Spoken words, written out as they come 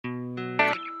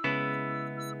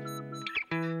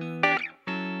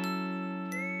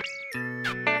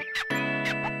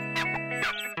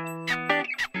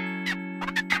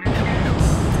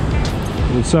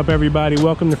What's up, everybody?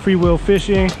 Welcome to Free Will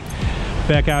Fishing.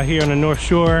 Back out here on the North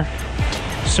Shore.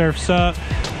 Surf's up,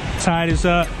 tide is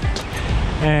up,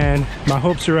 and my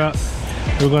hopes are up.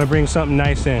 We're gonna bring something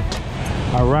nice in.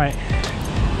 All right,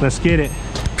 let's get it.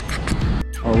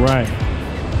 All right,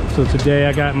 so today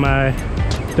I got my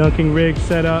dunking rig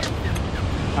set up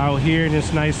out here in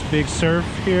this nice big surf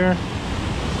here.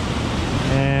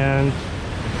 And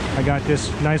I got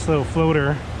this nice little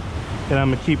floater that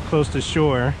I'm gonna keep close to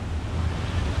shore,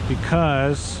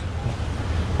 because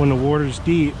when the water's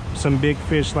deep, some big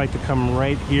fish like to come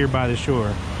right here by the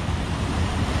shore,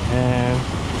 and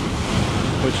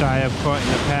which I have caught in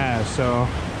the past. So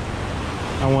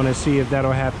I want to see if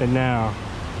that'll happen now.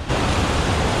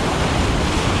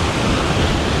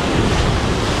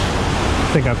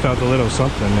 I think I felt a little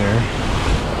something there.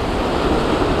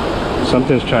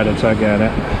 Something's trying to tug at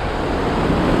it.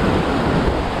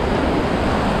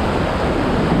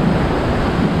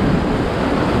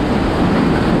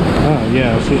 Oh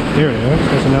yeah, see, here it is.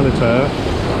 There's another tug.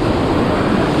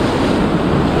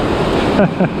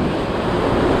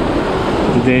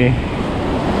 Did they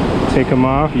take them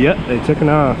off? Yep, they took them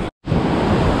off.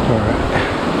 Alright.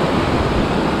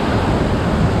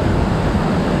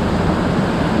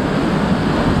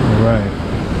 Alright.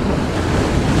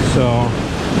 So,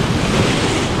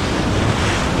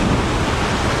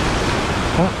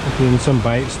 getting some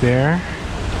bites there.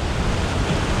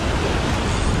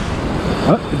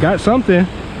 Oh, got something.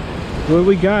 What do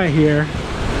we got here?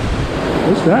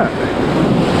 What's that?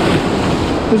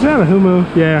 Is that a humu?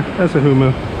 Yeah, that's a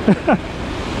humu.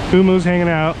 Humu's hanging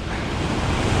out.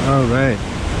 All right.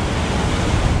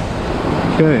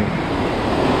 Okay.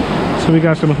 So we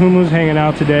got some humus hanging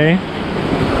out today,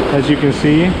 as you can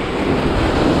see.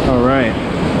 All right.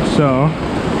 So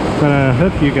I'm gonna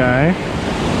hook you guy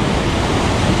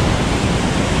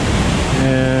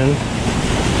and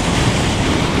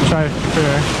try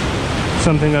for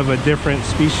something of a different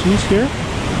species here.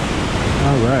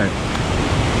 All right.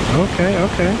 Okay,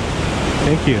 okay.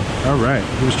 Thank you. All right.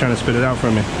 He was trying to spit it out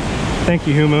for me. Thank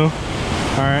you, Humu.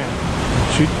 All right.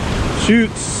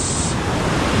 Shoots.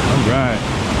 All right.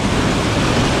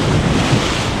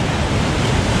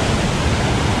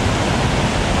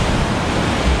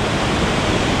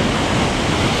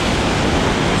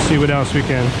 Let's see what else we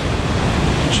can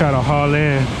try to haul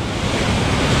in.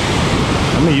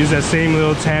 I'm gonna use that same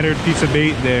little tattered piece of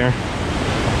bait there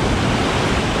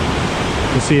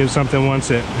to see if something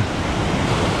wants it.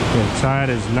 The tide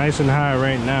is nice and high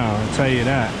right now, I'll tell you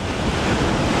that.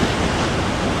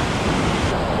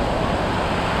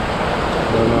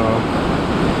 I don't know.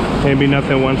 Maybe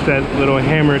nothing wants that little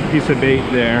hammered piece of bait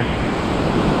there.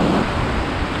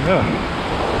 Oh.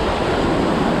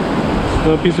 This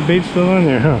little piece of bait still on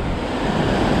there, huh?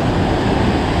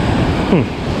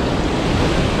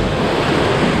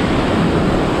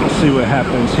 Let's see what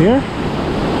happens here.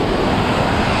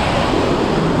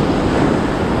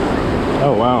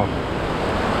 Oh wow,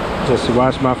 just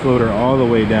watch my floater all the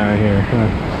way down here.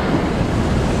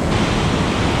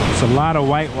 It's a lot of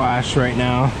whitewash right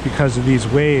now because of these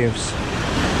waves,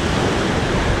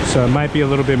 so it might be a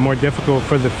little bit more difficult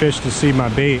for the fish to see my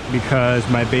bait because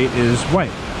my bait is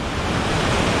white.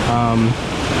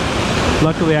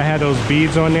 Luckily I had those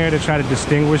beads on there to try to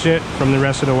distinguish it from the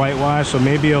rest of the whitewash, so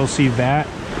maybe it'll see that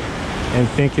and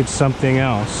think it's something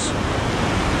else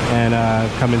and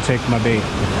come and take my bait.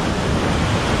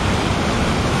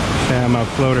 And my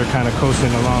floater kind of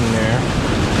coasting along there.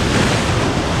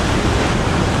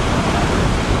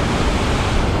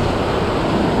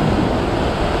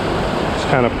 It's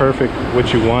kind of perfect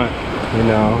what you want, you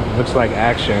know. Looks like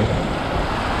action,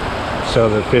 so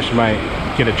the fish might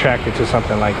get attracted to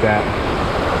something like that.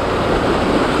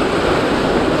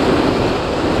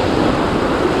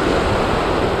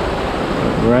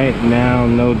 Right now,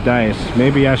 no dice.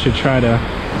 Maybe I should try to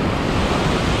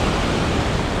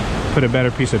put a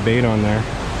better piece of bait on there.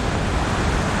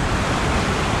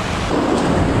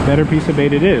 Better piece of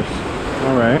bait it is.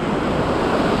 All right,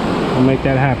 we'll make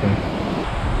that happen.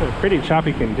 So pretty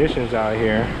choppy conditions out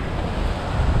here.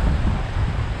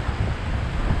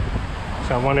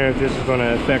 So I wonder if this is going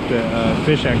to affect the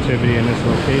fish activity in this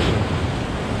location.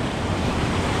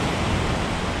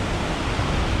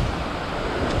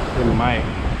 It might.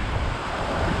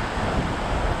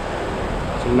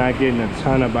 So I'm not getting a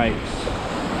ton of bites.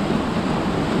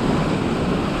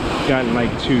 Gotten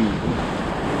like 2.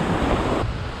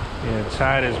 Yeah, the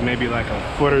tide is maybe like a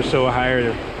foot or so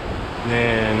higher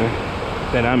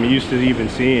than I'm used to even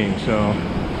seeing, so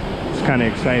it's kind of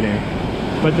exciting.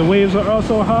 But the waves are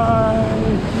also high.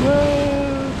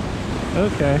 Whoa.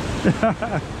 Okay.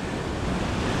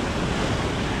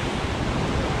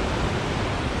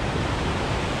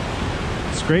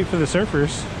 great for the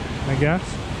surfers, I guess.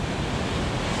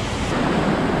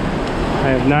 I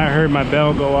have not heard my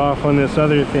bell go off on this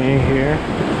other thing here.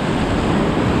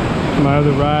 My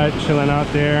other rod chilling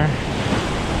out there.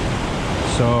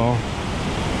 So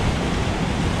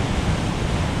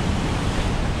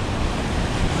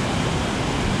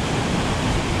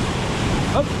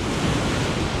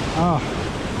oh.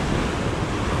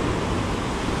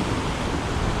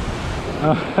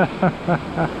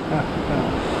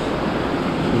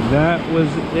 That was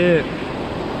it.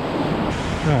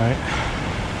 All right.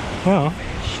 Well.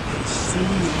 They see you.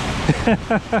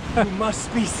 You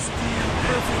must be still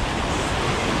perfect.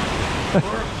 Or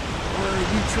are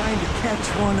you trying to catch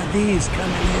one of these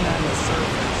coming in on the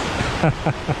surface?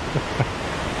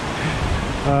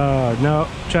 No,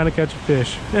 trying to catch a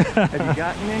fish. Have you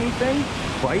gotten anything?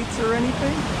 Bites or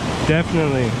anything?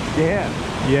 Definitely. Yeah.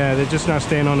 Yeah, they're just not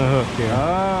staying on the hook here.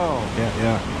 Oh.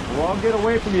 Yeah. Well, I'll get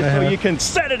away from you so you can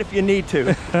set it if you need to.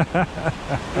 Good luck.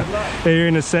 Hey, you're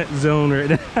in a set zone right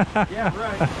now. Yeah,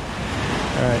 right.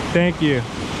 All right, thank you.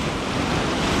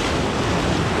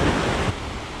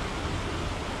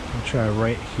 I'll try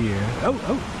right here. Oh.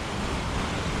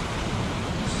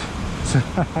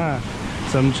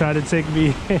 Some try to take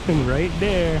me in right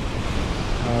there.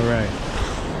 All right.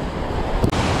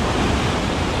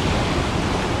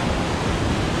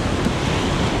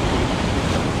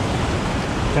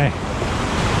 Hey,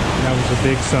 that was a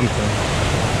big something.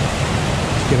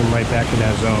 Let's get him right back in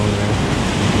that zone, man.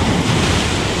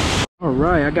 All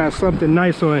right, I got something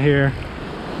nice on here.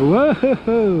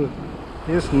 Whoa,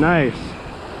 it's nice.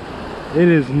 It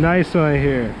is nice on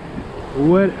here.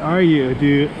 What are you,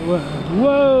 dude?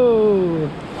 Whoa,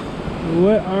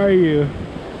 what are you?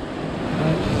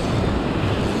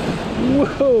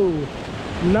 Whoa,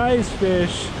 nice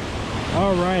fish.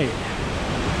 All right.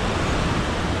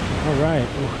 All right,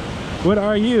 what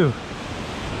are you?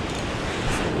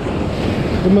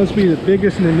 It must be the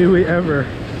biggest Nenue ever.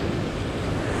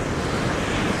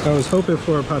 I was hoping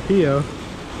for a Papio.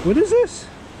 What is this?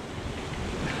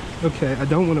 Okay, I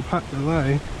don't want to pop the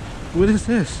line. What is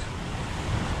this?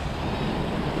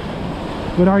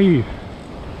 What are you?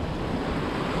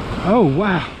 Oh,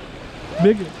 wow.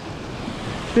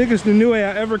 Biggest Nenue I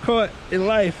ever caught in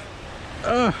life.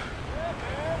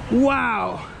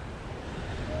 Wow.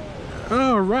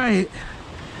 All right,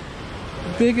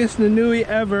 biggest Nenue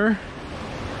ever.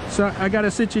 So I gotta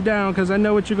sit you down because I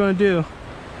know what you're gonna do.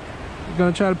 You're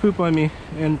gonna try to poop on me,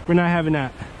 and we're not having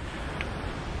that.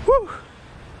 Woo!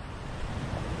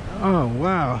 Oh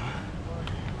wow,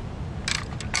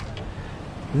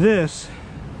 this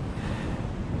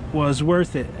was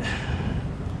worth it.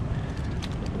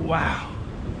 Wow,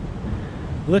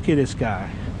 look at this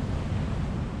guy.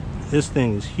 This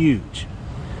thing is huge.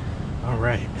 All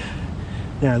right.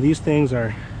 Now these things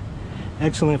are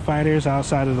excellent fighters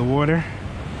outside of the water.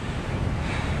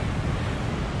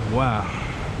 Wow.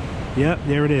 Yep,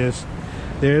 there it is.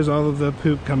 There's all of the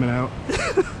poop coming out.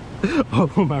 All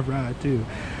on my rod too.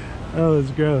 Oh,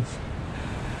 it's gross.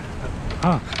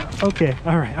 Oh, okay,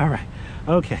 all right.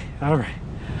 Okay, all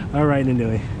right,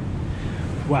 Nenue.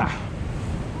 Wow.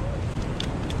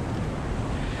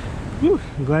 Whew,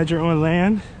 I'm glad you're on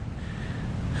land.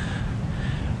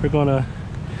 We're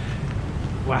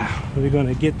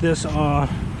gonna get this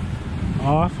off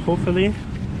hopefully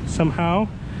somehow,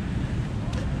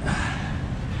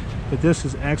 but this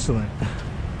is excellent.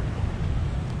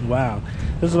 Wow,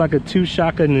 this is like a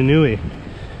 2-shaka Nenue.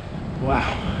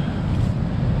 Wow,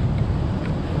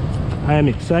 I am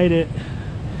excited.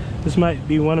 This might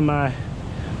be one of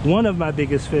my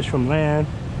biggest fish from land.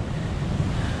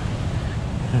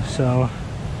 So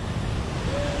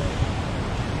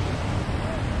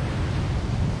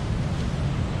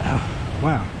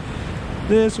wow,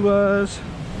 this was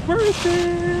worth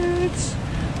it.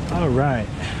 All right,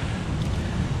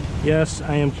 yes,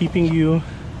 I am keeping you.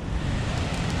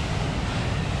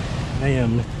 I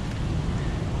am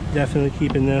definitely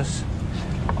keeping this.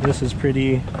 This is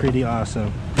pretty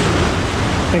awesome.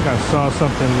 I think I saw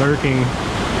something lurking,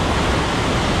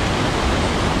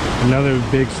 another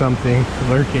big something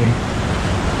lurking.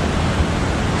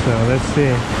 So let's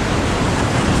see.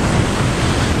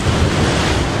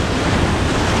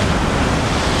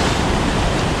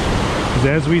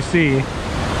 As we see,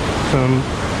 some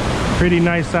pretty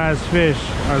nice sized fish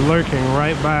are lurking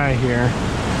right by here,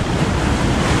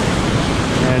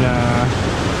 and I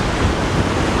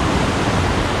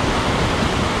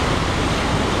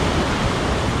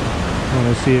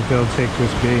want to see if they'll take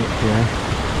this bait here.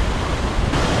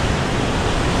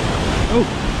 Oh,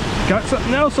 got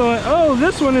something else on it. Oh,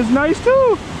 this one is nice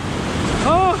too.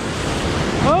 Oh,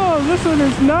 this one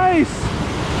is nice.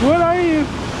 What are you?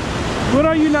 What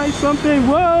are you, nice something?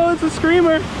 Whoa, it's a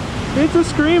screamer. It's a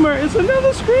screamer. It's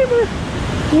another screamer.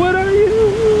 What are you?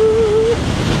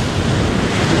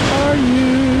 What are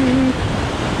you?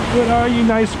 What are you,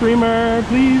 nice screamer?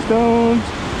 Please don't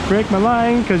break my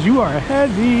line because you are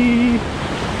heavy.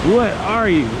 What are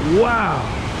you? Wow.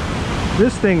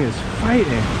 This thing is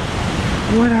fighting.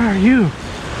 What are you?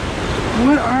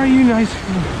 What are you, nice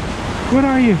screamer? What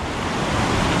are you?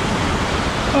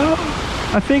 Oh,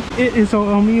 I think it is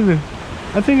Omilu.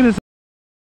 I think it is.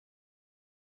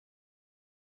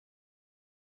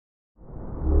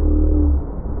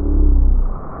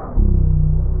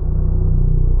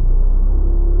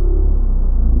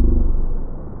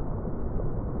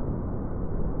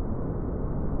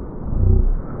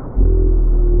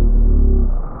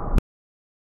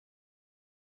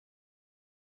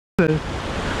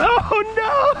 Oh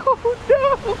no!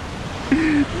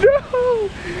 No!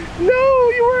 No!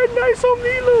 You were a nice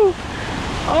Omilu!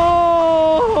 Oh!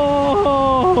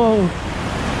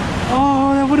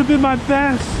 Oh, that would have been my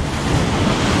best!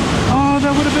 Oh,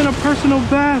 that would have been a personal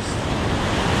best!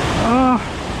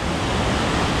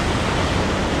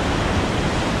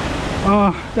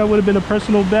 Oh, that would have been a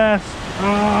personal best!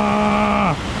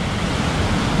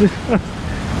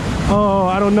 Oh,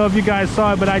 I don't know if you guys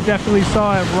saw it, but I definitely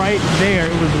saw it right there.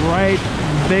 It was right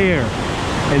there.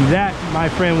 And that, my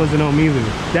friend, was an Omilu.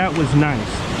 That was nice.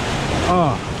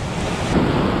 Oh,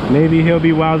 maybe he'll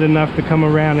be wild enough to come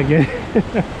around again.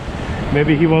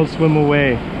 Maybe he won't swim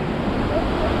away.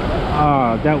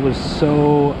 Ah, that was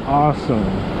so awesome.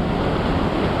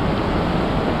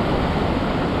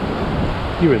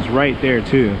 He was right there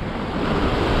too.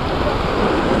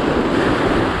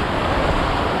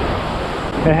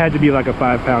 It had to be like a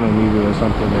 5-pound Omilu or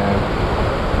something, man.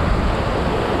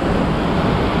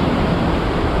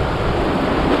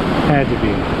 Had to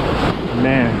be.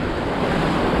 Man,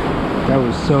 that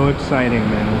was so exciting,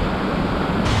 man.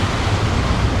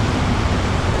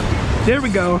 There we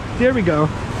go. There we go.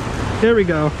 There we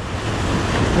go.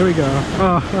 There we go.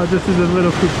 Oh, this is a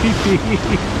little pee-pee.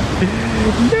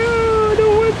 No, I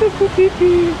don't want the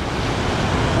pee-pee.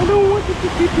 I don't want the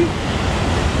pee-pee.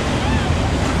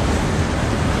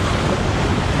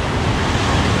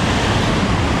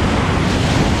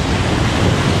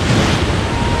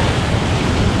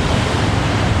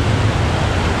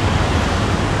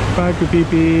 Bye,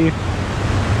 Pee-pee.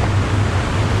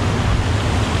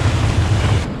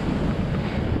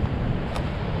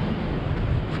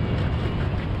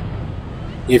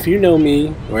 If you know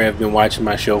me or have been watching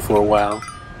my show for a while,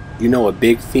 you know a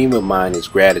big theme of mine is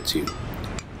gratitude.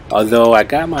 Although I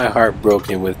got my heart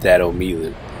broken with that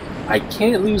Omilu, I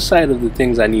can't lose sight of the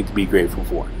things I need to be grateful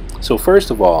for. So first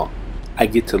of all, I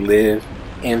get to live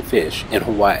and fish in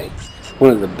Hawaii.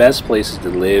 One of the best places to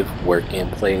live, work,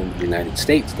 and play in the United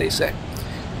States, they say.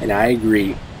 And I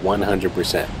agree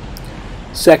 100%.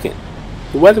 Second,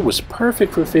 the weather was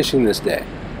perfect for fishing this day.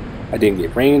 I didn't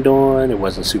get rained on, it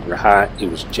wasn't super hot,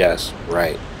 it was just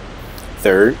right.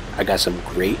 Third, I got some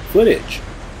great footage.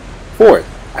 Fourth,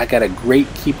 I got a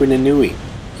great keeper Nenue.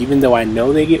 Even though I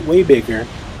know they get way bigger,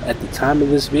 at the time of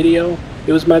this video,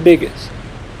 it was my biggest,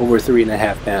 over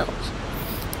 3.5 pounds.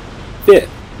 Fifth,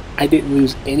 I didn't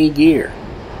lose any gear.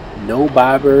 No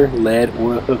bobber, lead,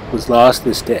 or hook was lost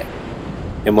this day.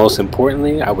 And most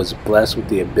importantly, I was blessed with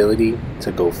the ability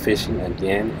to go fishing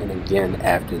again and again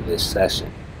after this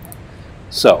session.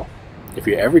 So, if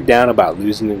you're ever down about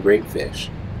losing a great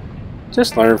fish,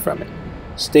 just learn from it.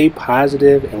 Stay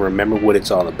positive and remember what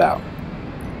it's all about.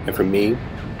 And for me,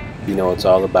 you know it's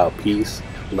all about peace,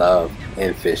 love,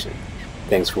 and fishing.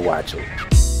 Thanks for watching.